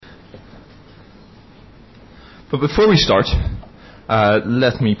But before we start,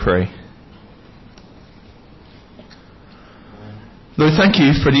 let me pray. Lord, thank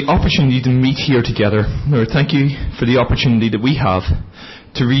you for the opportunity to meet here together. Lord, thank you for the opportunity that we have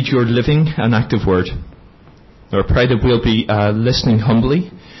to read your living and active word. Lord, I pray that we'll be listening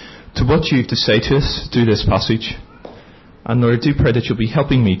humbly to what you have to say to us through this passage. And Lord, I do pray that you'll be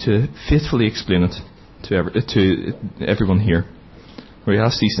helping me to faithfully explain it to everyone here. We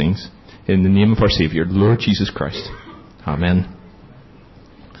ask these things in the name of our Saviour, Lord Jesus Christ. Amen.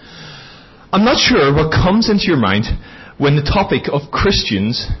 I'm not sure what comes into your mind when the topic of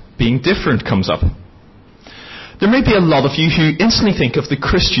Christians being different comes up. There may be a lot of you who instantly think of the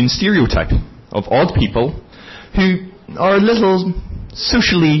Christian stereotype of odd people who are a little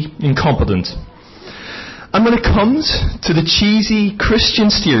socially incompetent. And when it comes to the cheesy Christian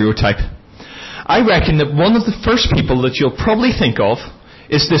stereotype, I reckon that one of the first people that you'll probably think of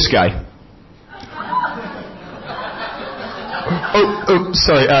is this guy.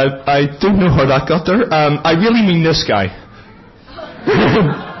 Sorry, I don't know how that got there. I really mean this guy.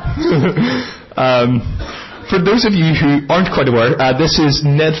 For those of you who aren't quite aware, this is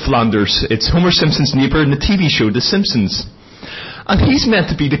Ned Flanders. It's Homer Simpson's neighbour in the TV show The Simpsons. And he's meant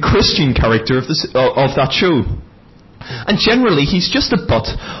to be the Christian character of that show. And generally, he's just a butt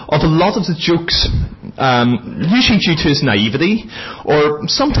of a lot of the jokes, usually due to his naivety, or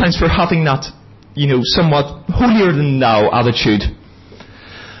sometimes for having that, somewhat holier-than-thou attitude.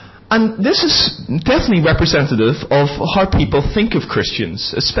 And this is definitely representative of how people think of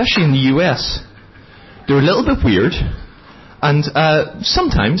Christians, especially in the US. They're a little bit weird, and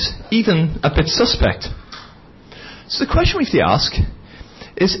sometimes even a bit suspect. So the question we have to ask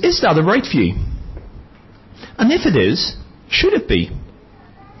is that a right view? And if it is, should it be?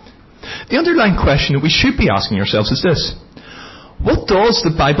 The underlying question that we should be asking ourselves is this: what does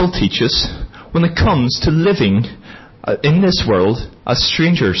the Bible teach us when it comes to living in this world as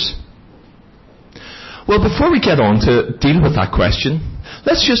strangers? Well, before we get on to deal with that question,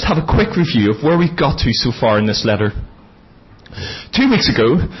 let's just have a quick review of where we've got to so far in this letter. 2 weeks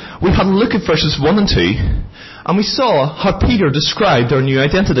ago, we had a look at verses 1 and 2, and we saw how Peter described our new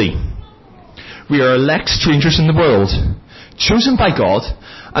identity. We are elect strangers in the world, chosen by God,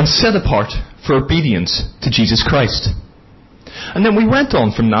 and set apart for obedience to Jesus Christ. And then we went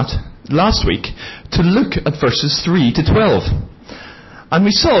on from that last week to look at verses 3 to 12. And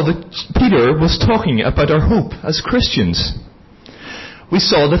we saw that Peter was talking about our hope as Christians. We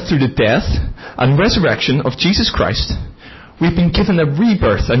saw that through the death and resurrection of Jesus Christ, we've been given a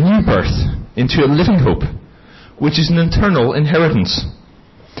rebirth, a new birth, into a living hope, which is an eternal inheritance.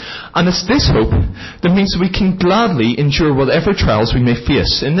 And it's this hope that means that we can gladly endure whatever trials we may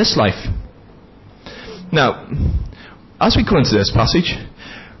face in this life. Now, as we go into this passage,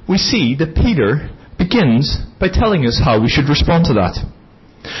 we see that Peter begins by telling us how we should respond to that.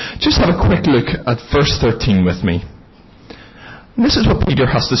 Just have a quick look at verse 13 with me. And this is what Peter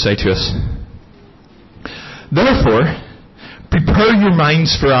has to say to us. Therefore, prepare your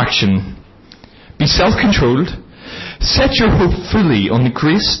minds for action. Be self-controlled. Set your hope fully on the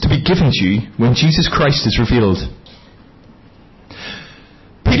grace to be given to you when Jesus Christ is revealed.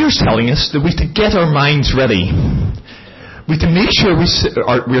 Peter's telling us that we have to get our minds ready. We have to make sure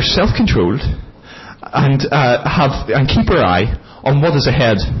we're self-controlled and keep our eye on what is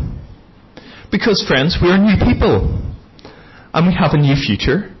ahead. Because, friends, we are new people. And we have a new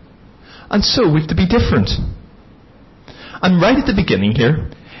future. And so we have to be different. And right at the beginning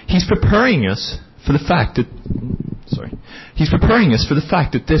here, he's preparing us for the fact that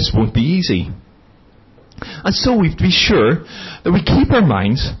this won't be easy. And so we have to be sure that we keep our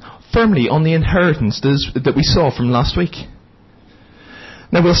minds firmly on the inheritance that we saw from last week.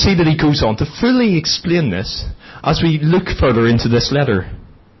 Now we'll see that he goes on to fully explain this as we look further into this letter.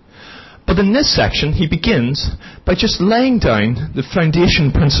 But in this section, he begins by just laying down the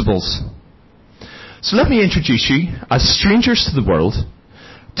foundation principles. So let me introduce you, as strangers to the world,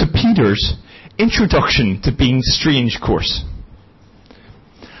 to Peter's Introduction to Being Strange course.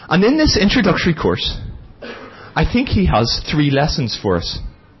 And in this introductory course, I think he has 3 lessons for us.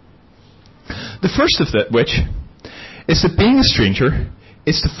 The first of which is that being a stranger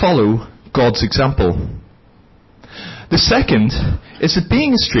is to follow God's example. The second is that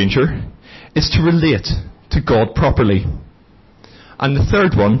being a stranger is to relate to God properly. And the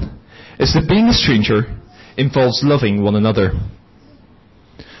third one is that being a stranger involves loving one another.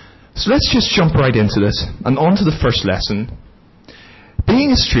 So let's just jump right into this and on to the first lesson.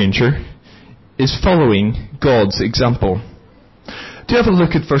 Being a stranger is following God's example. Do have a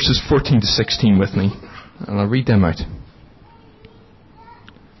look at verses 14 to 16 with me, and I'll read them out.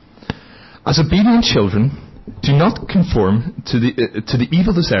 As obedient children, Do not conform to the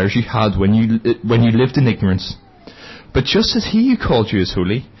evil desires you had when you lived in ignorance. But just as he who called you is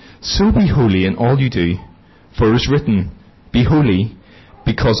holy, so be holy in all you do. For it is written, be holy,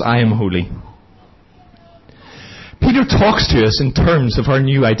 because I am holy. Peter talks to us in terms of our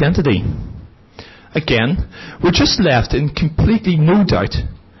new identity. Again, we're just left in completely no doubt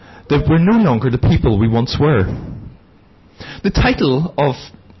that we're no longer the people we once were. The title of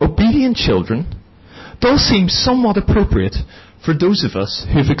obedient children does seem somewhat appropriate for those of us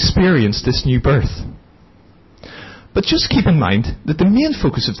who've experienced this new birth. But just keep in mind that the main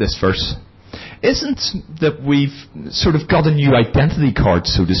focus of this verse isn't that we've sort of got a new identity card,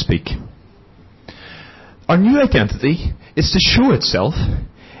 so to speak. Our new identity is to show itself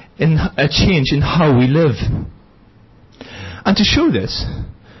in a change in how we live. And to show this,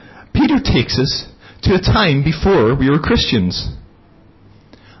 Peter takes us to a time before we were Christians.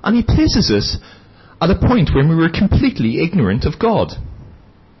 And he places us at a point when we were completely ignorant of God.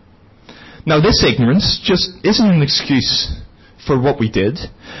 Now, this ignorance just isn't an excuse for what we did.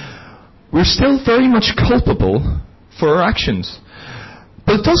 We're still very much culpable for our actions.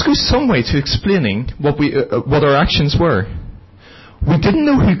 But it does go some way to explaining what our actions were. We didn't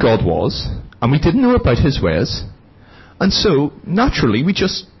know who God was, and we didn't know about his ways, and so, naturally, we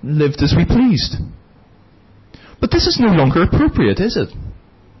just lived as we pleased. But this is no longer appropriate, is it?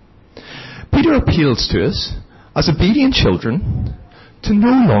 Peter appeals to us, as obedient children, to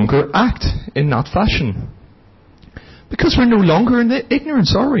no longer act in that fashion. Because we're no longer in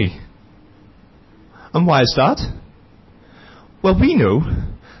ignorance, are we? And why is that? Well, we know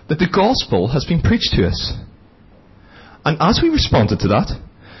that the gospel has been preached to us. And as we responded to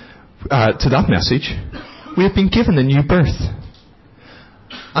that message, we have been given a new birth.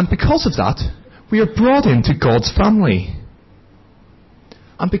 And because of that, we are brought into God's family.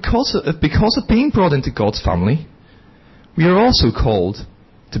 And because of being brought into God's family, we are also called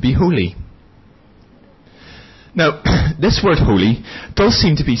to be holy. Now, this word holy does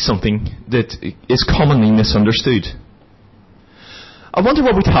seem to be something that is commonly misunderstood. I wonder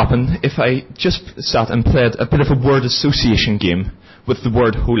what would happen if I just sat and played a bit of a word association game with the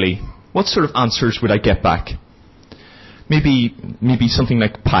word holy. What sort of answers would I get back? Maybe something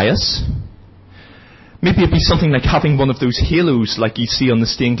like pious? Maybe it'd be something like having one of those halos like you see on the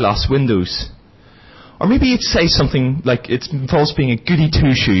stained glass windows. Or maybe it'd say something like it involves being a goody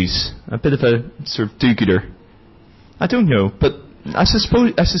two-shoes, a bit of a sort of do-gooder. I don't know, but I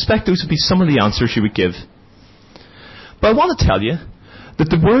suspect those would be some of the answers you would give. But I want to tell you that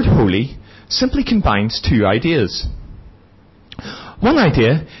the word holy simply combines two ideas. One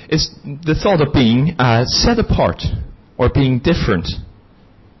idea is the thought of being set apart or being different.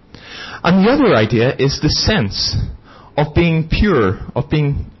 And the other idea is the sense of being pure, of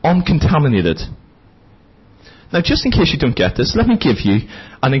being uncontaminated. Now, just in case you don't get this, let me give you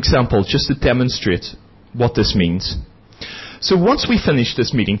an example just to demonstrate what this means. So once we finish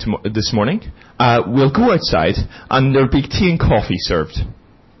this meeting this morning, we'll go outside and there'll be tea and coffee served.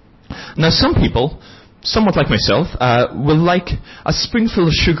 Now, some people, somewhat like myself, will like a spoonful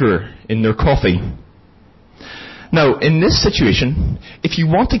of sugar in their coffee. Now, in this situation, if you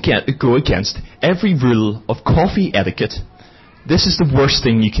want to go against every rule of coffee etiquette, this is the worst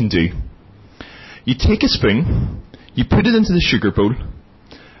thing you can do. You take a spoon, you put it into the sugar bowl,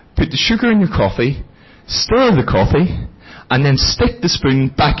 put the sugar in your coffee, stir the coffee, and then stick the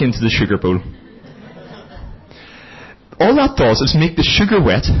spoon back into the sugar bowl. All that does is make the sugar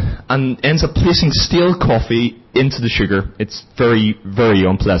wet and ends up placing stale coffee into the sugar. It's very, very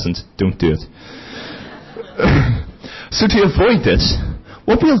unpleasant. Don't do it. So to avoid this,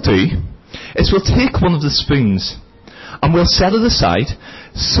 what we'll do is we'll take one of the spoons and we'll set it aside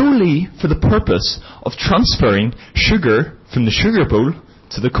solely for the purpose of transferring sugar from the sugar bowl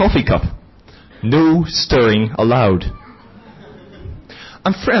to the coffee cup. No stirring allowed.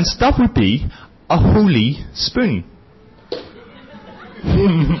 And friends, that would be a holy spoon.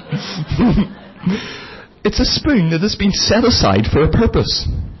 It's a spoon that has been set aside for a purpose.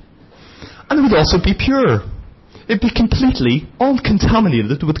 And it would also be pure. It'd be completely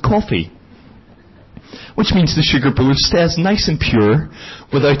uncontaminated with coffee. Which means the sugar bowl stays nice and pure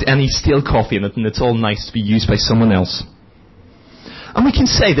without any stale coffee in it, and it's all nice to be used by someone else. And we can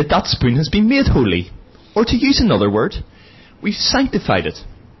say that that spoon has been made holy. Or to use another word, we've sanctified it.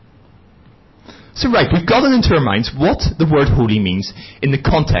 So right, we've got it into our minds what the word holy means in the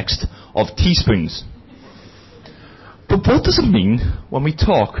context of teaspoons. But what does it mean when we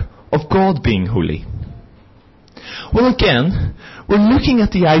talk of God being holy? Well, again, we're looking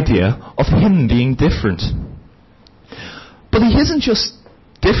at the idea of Him being different. But He isn't just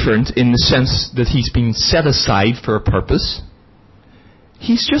different in the sense that he's been set aside for a purpose.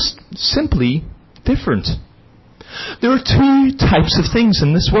 He's just simply different. There are two types of things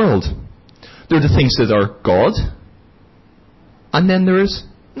in this world. There are the things that are God, and then there is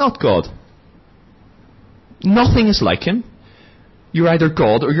not God. Nothing is like him. You're either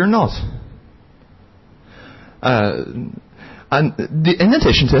God or you're not. And in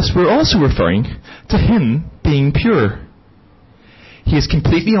addition to this, we're also referring to him being pure. He is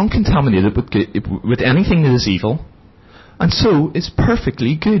completely uncontaminated with anything that is evil, and so is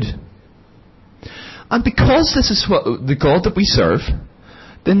perfectly good. And because this is the God that we serve,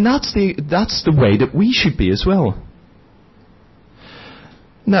 then that's the way that we should be as well.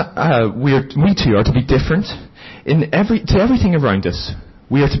 Now, we too are to be different to everything around us.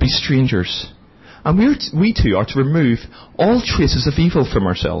 We are to be strangers. And we too are to remove all traces of evil from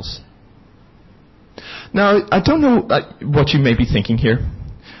ourselves. Now, I don't know what you may be thinking here,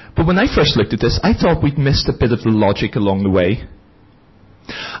 but when I first looked at this, I thought we'd missed a bit of the logic along the way.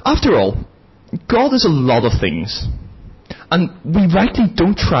 After all, God is a lot of things, and we rightly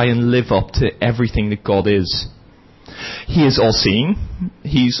don't try and live up to everything that God is. He is all-seeing,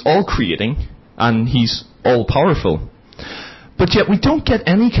 he's all-creating, and he's all-powerful. But yet we don't get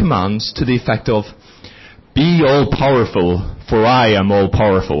any commands to the effect of, "Be all-powerful, for I am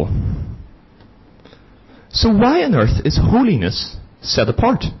all-powerful." So why on earth is holiness set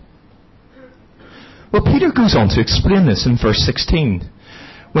apart? Well, Peter goes on to explain this in verse 16,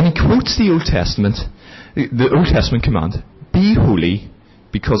 when he quotes the Old Testament command, "Be holy,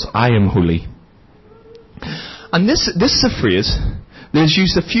 because I am holy." And this is a phrase that is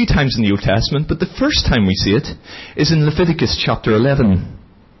used a few times in the Old Testament, but the first time we see it is in Leviticus chapter 11.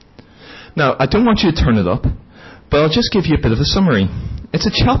 Now, I don't want you to turn it up, but I'll just give you a bit of a summary. It's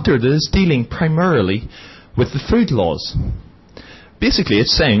a chapter that is dealing primarily with the food laws. Basically,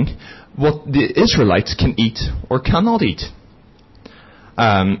 it's saying what the Israelites can eat or cannot eat.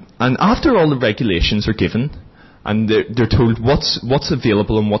 And after all the regulations are given, and they're told what's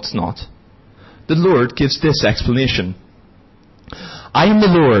available and what's not, the Lord gives this explanation. "I am the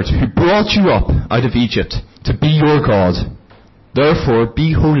Lord who brought you up out of Egypt to be your God. Therefore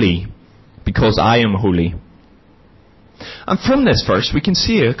be holy, because I am holy." And from this verse we can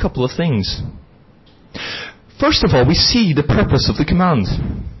see a couple of things. First of all, we see the purpose of the command.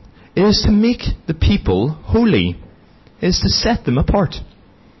 It is to make the people holy. It is to set them apart.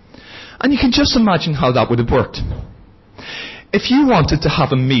 And you can just imagine how that would have worked. If you wanted to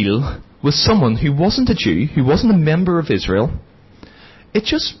have a meal with someone who wasn't a Jew, who wasn't a member of Israel, it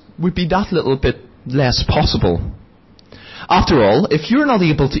just would be that little bit less possible. After all, if you're not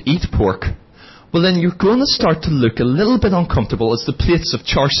able to eat pork, well then you're going to start to look a little bit uncomfortable as the plates of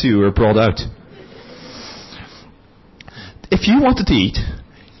char siu are brought out. If you wanted to eat,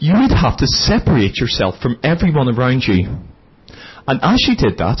 you would have to separate yourself from everyone around you. And as you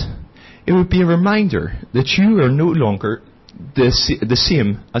did that, it would be a reminder that you are no longer the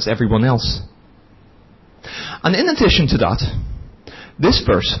same as everyone else. And in addition to that, this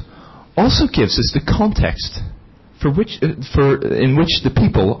verse also gives us the context in which the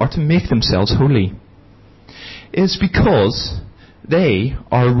people are to make themselves holy. It is because they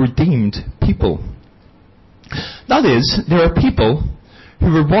are redeemed people. That is, there are people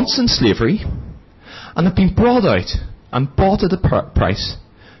who were once in slavery and have been brought out and bought at a price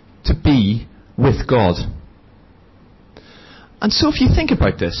to be with God. And so if you think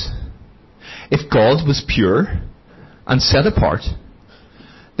about this, if God was pure and set apart,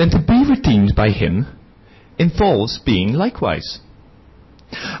 then to be redeemed by him involves being likewise.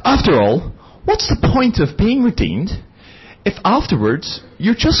 After all, what's the point of being redeemed if afterwards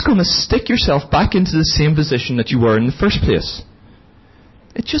you're just going to stick yourself back into the same position that you were in the first place?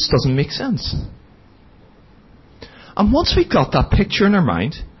 It just doesn't make sense. And once we've got that picture in our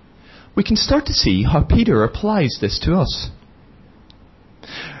mind, we can start to see how Peter applies this to us.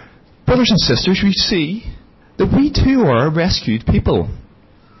 Brothers and sisters, we see that we too are a rescued people.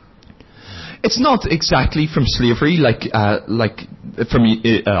 It's not exactly from slavery it's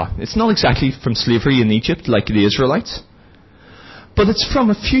not exactly from slavery in Egypt like the Israelites, but it's from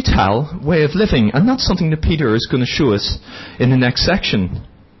a futile way of living, and that's something that Peter is going to show us in the next section.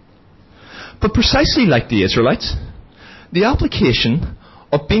 But precisely like the Israelites, the application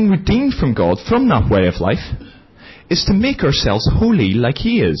of being redeemed from God from that way of life is to make ourselves holy like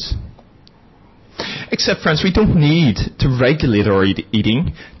he is. Except, friends, we don't need to regulate our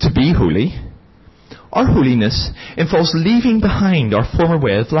eating to be holy. Our holiness involves leaving behind our former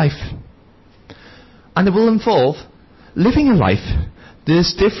way of life. And it will involve living a life that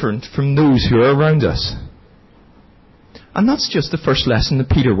is different from those who are around us. And that's just the first lesson that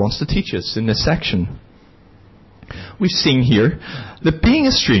Peter wants to teach us in this section. We've seen here that being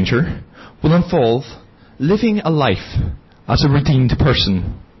a stranger will involve living a life as a redeemed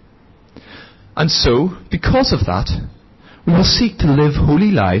person. And so, because of that, we will seek to live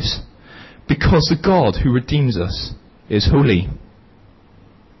holy lives because the God who redeems us is holy.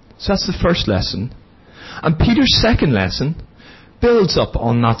 So that's the first lesson. And Peter's second lesson builds up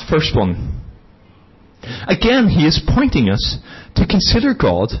on that first one. Again, he is pointing us to consider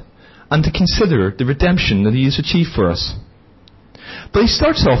God and to consider the redemption that he has achieved for us. But he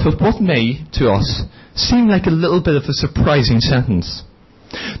starts off with what may, to us, seem like a little bit of a surprising sentence.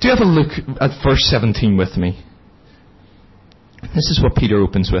 Do you have a look at verse 17 with me? This is what Peter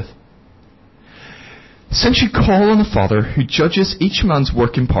opens with. Since you call on a Father who judges each man's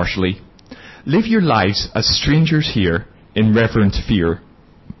work impartially, live your lives as strangers here in reverent fear.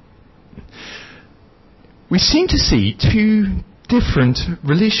 We seem to see two different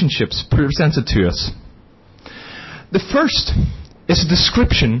relationships presented to us. The first is a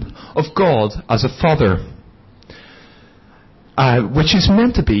description of God as a father, which is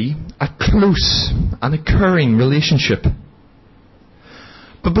meant to be a close and occurring relationship.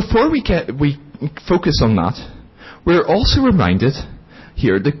 But before we focus on that, we're also reminded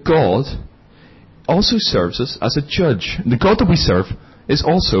here that God also serves us as a judge. The God that we serve is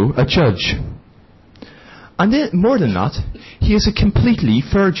also a judge. And then, more than that, he is a completely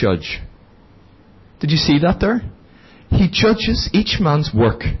fair judge. Did you see that there? He judges each man's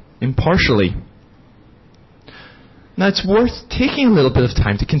work impartially. Now it's worth taking a little bit of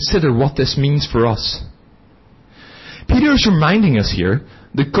time to consider what this means for us. Peter is reminding us here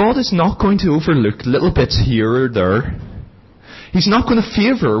that God is not going to overlook little bits here or there. He's not going to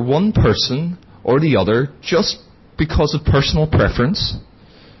favour one person or the other just because of personal preference.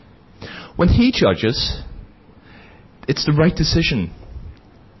 When he judges, it's the right decision.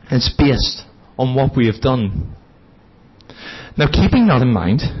 It's based on what we have done. Now, keeping that in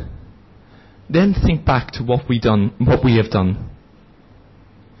mind, then think back to what we have done.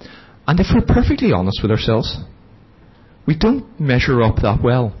 And if we're perfectly honest with ourselves, we don't measure up that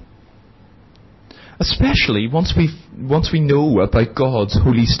well. Especially once we know about God's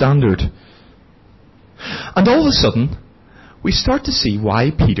holy standard. And all of a sudden, we start to see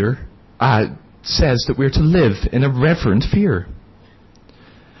why Peter says that we're to live in a reverent fear.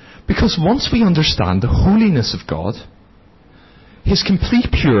 Because once we understand the holiness of God, his complete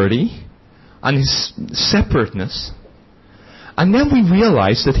purity and his separateness, and then we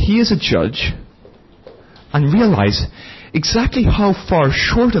realize that he is a judge, and realize exactly how far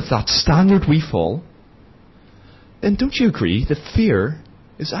short of that standard we fall, then don't you agree that fear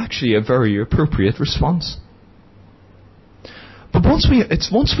is actually a very appropriate response? But once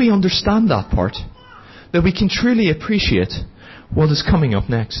we understand that part, that we can truly appreciate what is coming up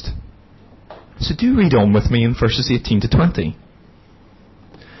next. So do read on with me in verses 18 to 20.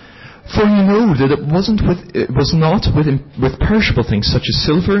 For you know that it was not with perishable things such as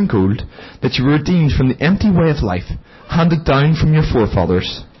silver and gold that you were redeemed from the empty way of life handed down from your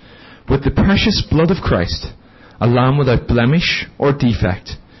forefathers, with the precious blood of Christ, a lamb without blemish or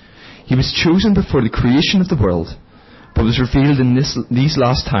defect. He was chosen before the creation of the world, but was revealed in these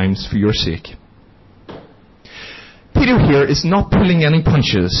last times for your sake. Peter here is not pulling any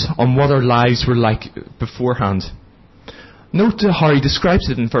punches on what our lives were like beforehand. Note how he describes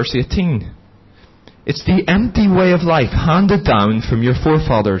it in verse 18. It's the empty way of life handed down from your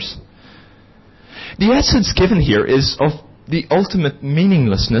forefathers. The essence given here is of the ultimate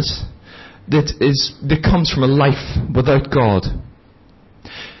meaninglessness that comes from a life without God.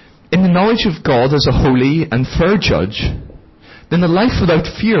 In the knowledge of God as a holy and fair judge, then a life without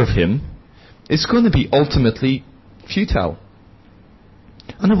fear of him is going to be ultimately futile.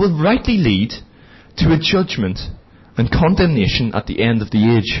 And it will rightly lead to a judgment and condemnation at the end of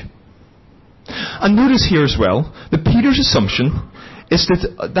the age. And notice here as well that Peter's assumption is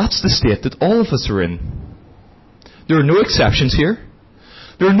that that's the state that all of us are in. There are no exceptions here.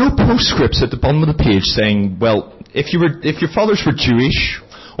 There are no postscripts at the bottom of the page saying, well, if your fathers were Jewish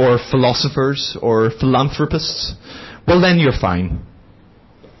or philosophers or philanthropists, well then you're fine.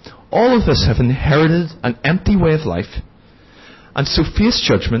 All of us have inherited an empty way of life and so face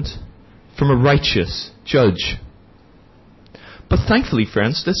judgment from a righteous judge. But thankfully,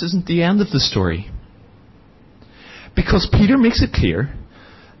 friends, this isn't the end of the story. Because Peter makes it clear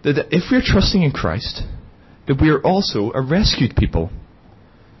that if we're trusting in Christ, that we are also a rescued people.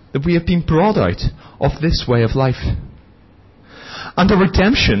 That we have been brought out of this way of life. And our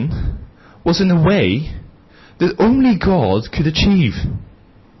redemption was in a way that only God could achieve.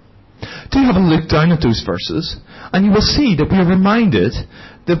 Do have a look down at those verses, and you will see that we are reminded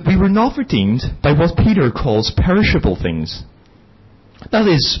that we were not redeemed by what Peter calls perishable things. That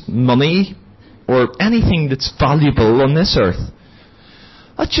is, money or anything that's valuable on this earth.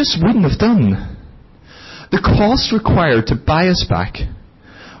 That just wouldn't have done. The cost required to buy us back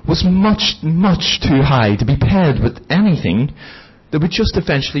was much, much too high to be paid with anything that would just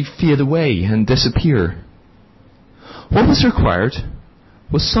eventually fade away and disappear. What was required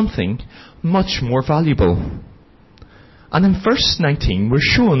was something much more valuable. And in verse 19 we're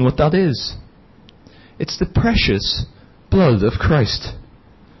shown what that is. It's the precious blood of Christ.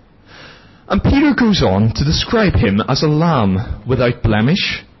 And Peter goes on to describe him as a lamb without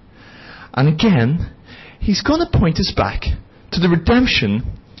blemish. And again, he's going to point us back to the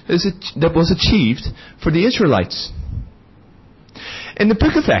redemption that was achieved for the Israelites. In the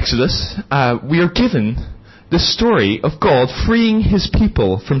book of Exodus, we are given the story of God freeing his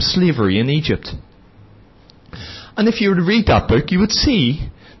people from slavery in Egypt. And if you were to read that book, you would see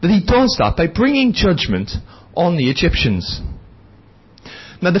that he does that by bringing judgment on the Egyptians.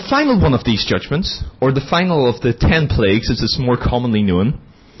 Now, the final one of these judgments, or the final of the 10 plagues as it's more commonly known,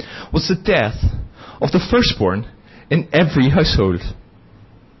 was the death of the firstborn in every household.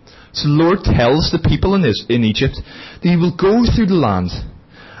 So the Lord tells the people in Egypt that he will go through the land,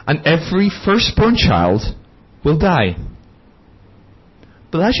 and every firstborn child will die.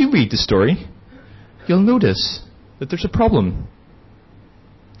 But as you read the story, you'll notice that there's a problem.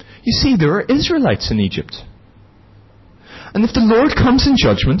 You see, there are Israelites in Egypt. And if the Lord comes in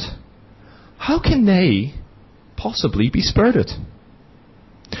judgment, how can they possibly be spared it?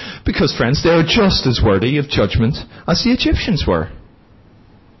 Because, friends, they are just as worthy of judgment as the Egyptians were.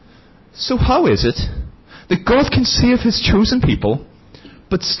 So how is it that God can save his chosen people,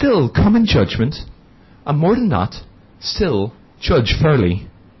 but still come in judgment, and more than that, still judge fairly?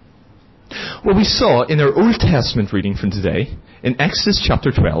 Well, we saw in our Old Testament reading from today, in Exodus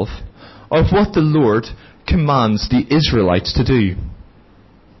chapter 12, of what the Lord commands the Israelites to do.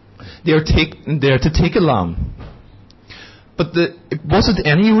 They are to take a lamb. But was it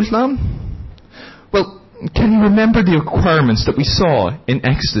any old lamb? Well, can you remember the requirements that we saw in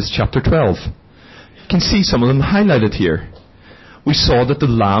Exodus chapter 12? You can see some of them highlighted here. We saw that the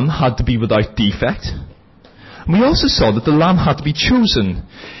lamb had to be without defect. And we also saw that the lamb had to be chosen.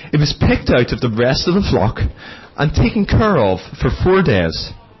 It was picked out of the rest of the flock and taken care of for 4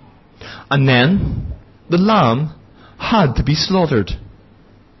 days. And then the lamb had to be slaughtered.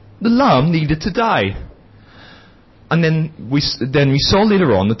 The lamb needed to die. And then we saw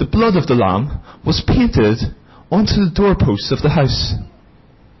later on that the blood of the lamb was painted onto the doorposts of the house.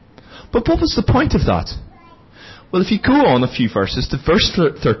 But what was the point of that? Well, if you go on a few verses to verse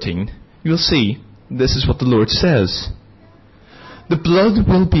 13, you'll see this is what the Lord says. The blood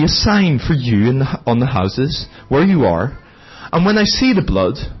will be a sign for you on the houses where you are, and when I see the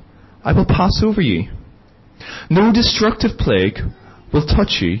blood, I will pass over you. No destructive plague will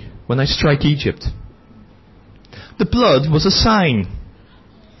touch you when I strike Egypt. The blood was a sign.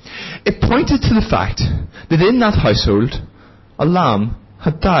 It pointed to the fact that in that household, a lamb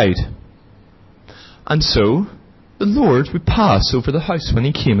had died. And so, the Lord would pass over the house when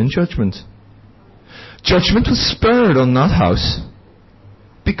he came in judgment. Judgment was spared on that house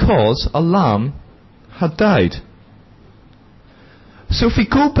because a lamb had died. So if we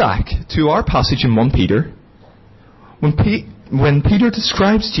go back to our passage in 1 Peter, when Peter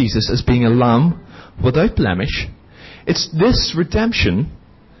describes Jesus as being a lamb without blemish, it's this redemption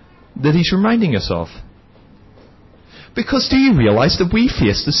that he's reminding us of. Because do you realize that we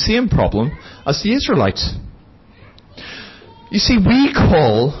face the same problem as the Israelites? You see, we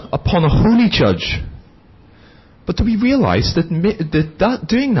call upon a holy judge. But do we realize that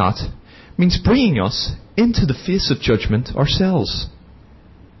doing that means bringing us into the face of judgment ourselves?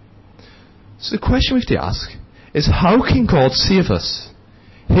 So the question we have to ask is, how can God save us,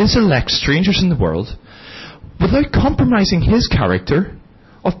 his elect strangers in the world, without compromising his character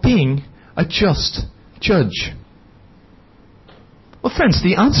of being a just judge? Well, friends,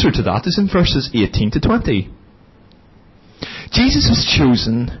 the answer to that is in verses 18 to 20. Jesus was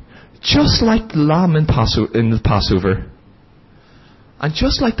chosen just like the lamb in the Passover. And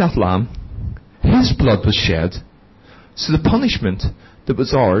just like that lamb, his blood was shed, so the punishment that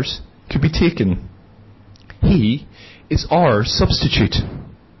was ours could be taken. He is our substitute.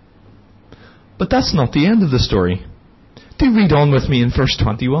 But that's not the end of the story. Do read on with me in verse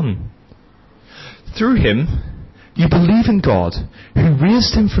 21. Through him, you believe in God, who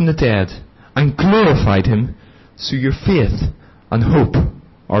raised him from the dead and glorified him, so your faith and hope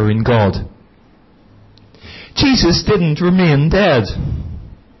are in God. Jesus didn't remain dead.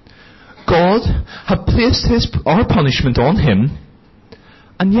 God had placed our punishment on him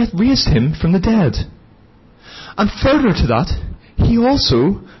and yet raised him from the dead. And further to that, he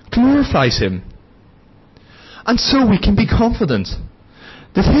also glorifies him. And so we can be confident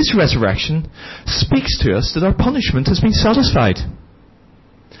that his resurrection speaks to us that our punishment has been satisfied.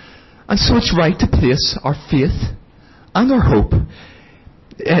 And so it's right to place our faith and our hope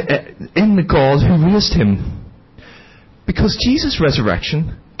in the God who raised him. Because Jesus'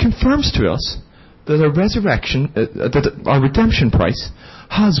 resurrection confirms to us that that our redemption price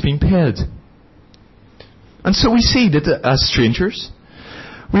has been paid. And so we see that as strangers,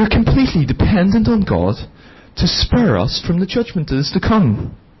 we are completely dependent on God to spare us from the judgment that is to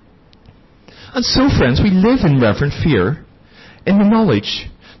come. And so, friends, we live in reverent fear in the knowledge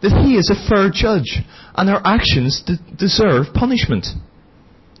that he is a fair judge and our actions deserve punishment.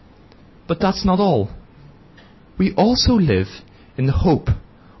 But that's not all. We also live in the hope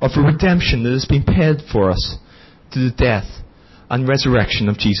of a redemption that has been paid for us through the death and resurrection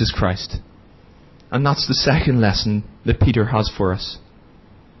of Jesus Christ. And that's the second lesson that Peter has for us.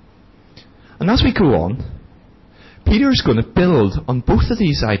 And as we go on, Peter is going to build on both of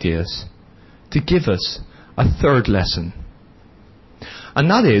these ideas to give us a third lesson. And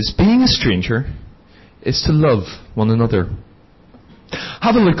that is, being a stranger is to love one another.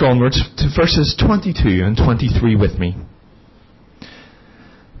 Have a look onwards to verses 22 and 23 with me.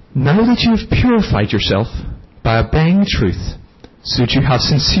 Now that you have purified yourself by obeying the truth, so that you have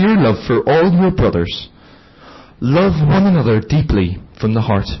sincere love for all your brothers, love one another deeply from the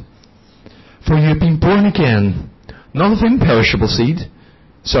heart. For you have been born again, not of perishable seed,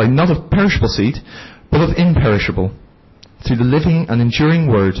 but of imperishable, through the living and enduring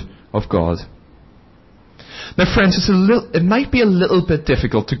word of God. Now, friends, it might be a little bit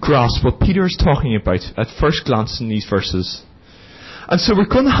difficult to grasp what Peter is talking about at first glance in these verses. And so we're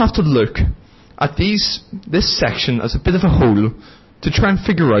going to have to look at this section as a bit of a whole to try and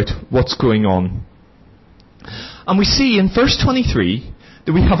figure out what's going on. And we see in verse 23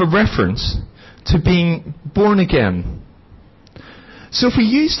 that we have a reference to being born again. So if we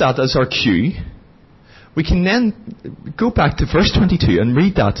use that as our cue, we can then go back to verse 22 and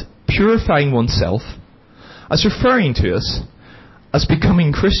read that purifying oneself as referring to us as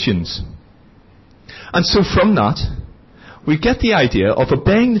becoming Christians. And so from that, we get the idea of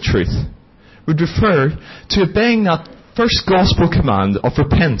obeying the truth would refer to obeying that first gospel command of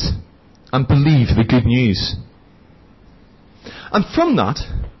repent and believe the good news. And from that,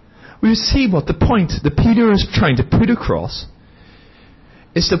 we see what the point that Peter is trying to put across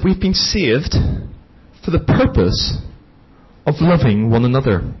is that we've been saved for the purpose of loving one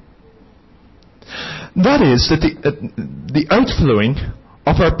another. That is, that the outflowing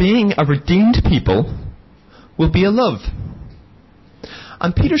of our being a redeemed people will be a love.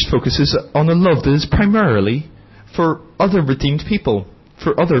 And Peter's focus is on a love that is primarily for other redeemed people,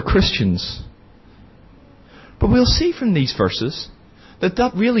 for other Christians. But we'll see from these verses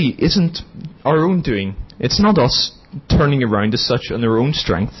that really isn't our own doing. It's not us turning around as such on our own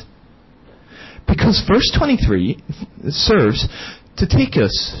strength. Because verse 23 serves to take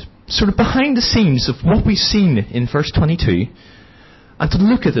us sort of behind the scenes of what we've seen in verse 22 and to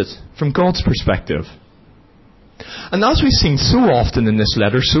look at it from God's perspective. And as we've seen so often in this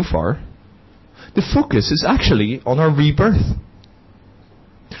letter so far, the focus is actually on our rebirth.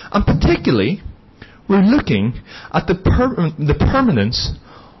 And particularly, we're looking at the permanence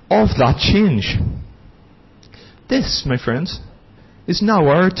of that change. This, my friends, is now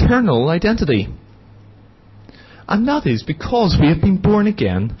our eternal identity. And that is because we have been born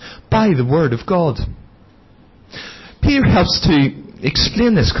again by the Word of God. Peter helps to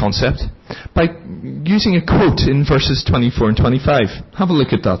explain this concept by using a quote in verses 24 and 25. Have a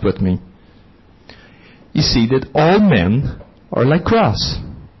look at that with me. You see that all men are like grass,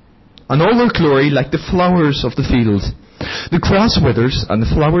 and all their glory like the flowers of the field. The grass withers and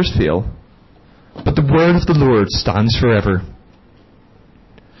the flowers fail, but the word of the Lord stands forever.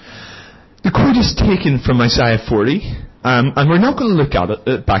 The quote is taken from Isaiah 40, and we're not going to look at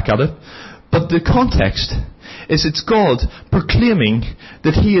it, back at it, but the context is it's God proclaiming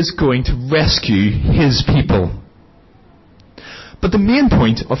that He is going to rescue His people. But the main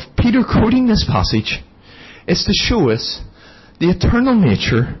point of Peter quoting this passage is to show us the eternal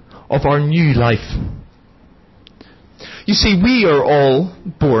nature of our new life. You see, we are all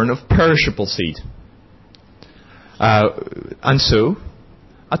born of perishable seed. And so,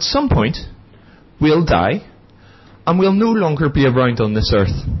 at some point, we'll die, and we'll no longer be around on this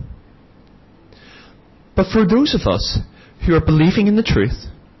earth. But for those of us who are believing in the truth,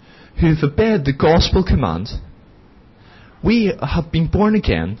 who've obeyed the gospel command, we have been born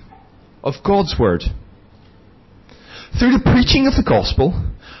again of God's Word. Through the preaching of the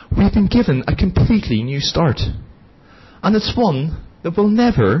gospel, we've been given a completely new start. And it's one that will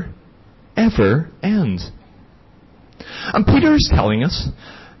never, ever end. And Peter is telling us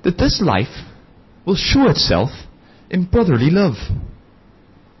that this life will show itself in brotherly love.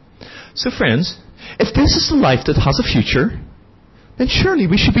 So friends, if this is the life that has a future, then surely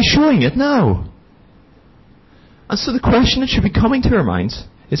we should be showing it now. And so the question that should be coming to our minds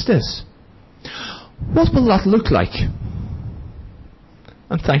is this: what will that look like?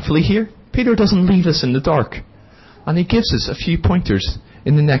 And thankfully here, Peter doesn't leave us in the dark. And he gives us a few pointers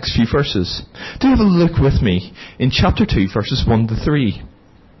in the next few verses. Do have a look with me in chapter 2, verses 1 to 3.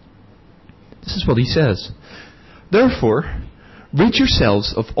 This is what he says. Therefore, rid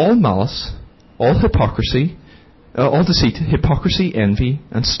yourselves of all malice, all hypocrisy, all deceit, hypocrisy, envy,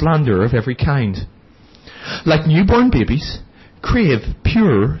 and slander of every kind. Like newborn babies, crave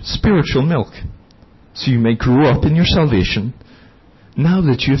pure spiritual milk, so you may grow up in your salvation, now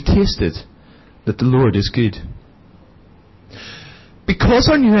that you have tasted that the Lord is good. Because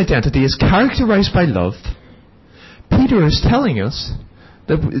our new identity is characterized by love, Peter is telling us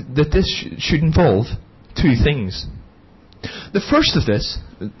that this should involve two things. The first of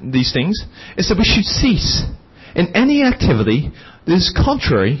these things, is that we should cease in any activity that is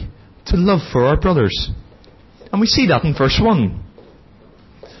contrary to love for our brothers. And we see that in verse 1.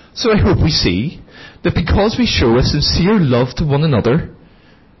 So I hope we see that because we show a sincere love to one another,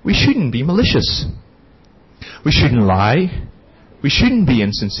 we shouldn't be malicious. We shouldn't lie. We shouldn't be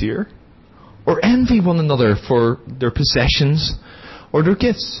insincere or envy one another for their possessions or their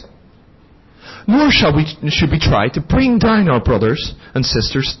gifts. Nor should we try to bring down our brothers and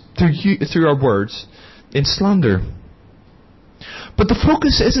sisters through our words in slander. But the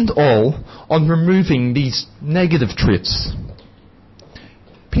focus isn't all on removing these negative traits.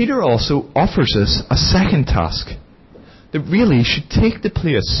 Peter also offers us a second task that really should take the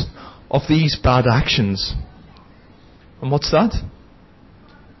place of these bad actions. And what's that?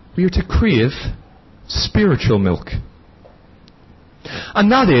 We are to crave spiritual milk.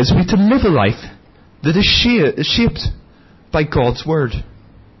 And that is, we are to live a life that is shaped by God's Word.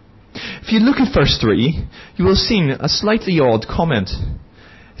 If you look at verse 3, you will see a slightly odd comment.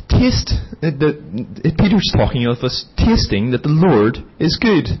 Peter's talking of us tasting that the Lord is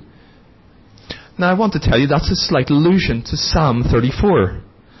good. Now I want to tell you that's a slight allusion to Psalm 34.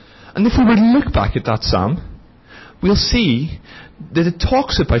 And if we were to look back at that psalm, we'll see that it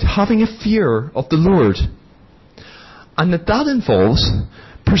talks about having a fear of the Lord. And that involves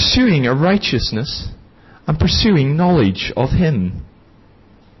pursuing a righteousness and pursuing knowledge of Him.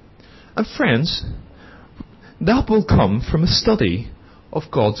 And friends, that will come from a study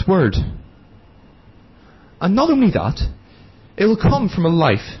of God's Word. And not only that, it will come from a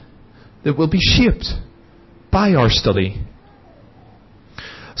life that will be shaped by our study.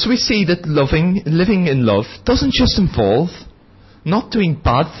 So we see that living in love doesn't just involve not doing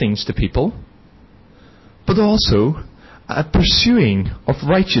bad things to people, but also a pursuing of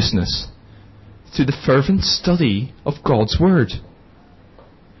righteousness through the fervent study of God's Word.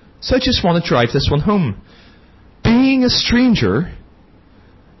 So I just want to drive this one home. Being a stranger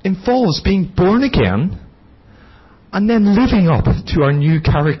involves being born again and then living up to our new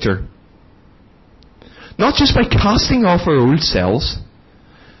character. Not just by casting off our old selves,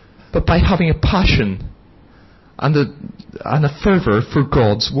 but by having a passion and a fervour for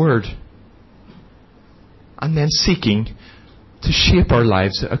God's Word. And then seeking to shape our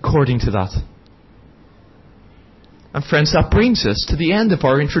lives according to that. And friends, that brings us to the end of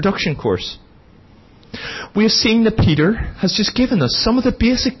our introduction course. We have seen that Peter has just given us some of the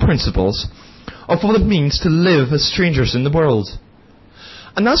basic principles of what it means to live as strangers in the world.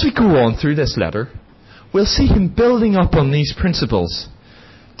 And as we go on through this letter, we'll see him building up on these principles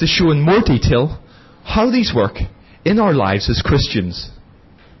to show in more detail how these work in our lives as Christians.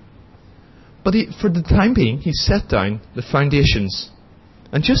 But for the time being, he's set down the foundations.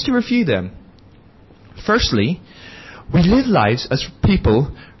 And just to review them. Firstly, we live lives as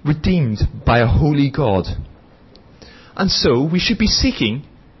people redeemed by a holy God. And so we should be seeking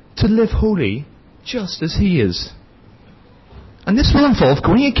to live holy just as He is. And this will involve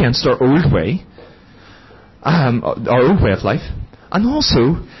going against our old way, our old way of life, and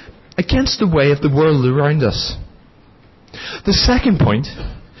also against the way of the world around us. The second point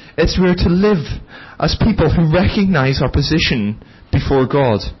is we are to live as people who recognize our position before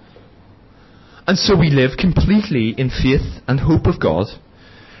God. And so we live completely in faith and hope of God,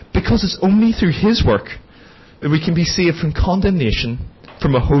 because it's only through His work that we can be saved from condemnation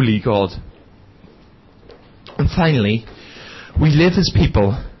from a holy God. And finally, we live as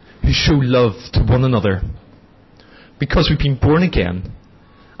people who show love to one another, because we've been born again,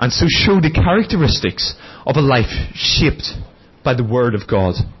 and so show the characteristics of a life shaped by the Word of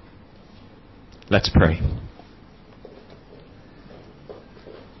God. Let's pray.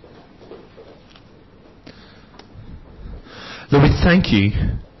 Lord, we thank you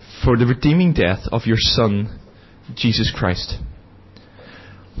for the redeeming death of your Son, Jesus Christ.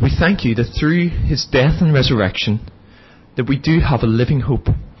 We thank you that through his death and resurrection, that we do have a living hope.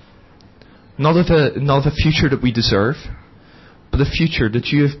 Not of a future that we deserve, but a future that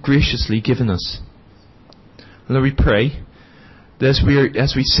you have graciously given us. Lord, we pray that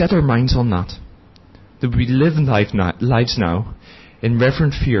as we set our minds on that we live lives now in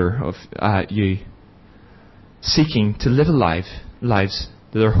reverent fear of you, seeking to live lives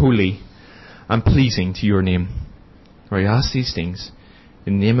that are holy and pleasing to your name. Lord, I ask these things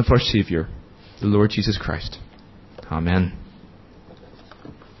in the name of our Saviour, the Lord Jesus Christ. Amen.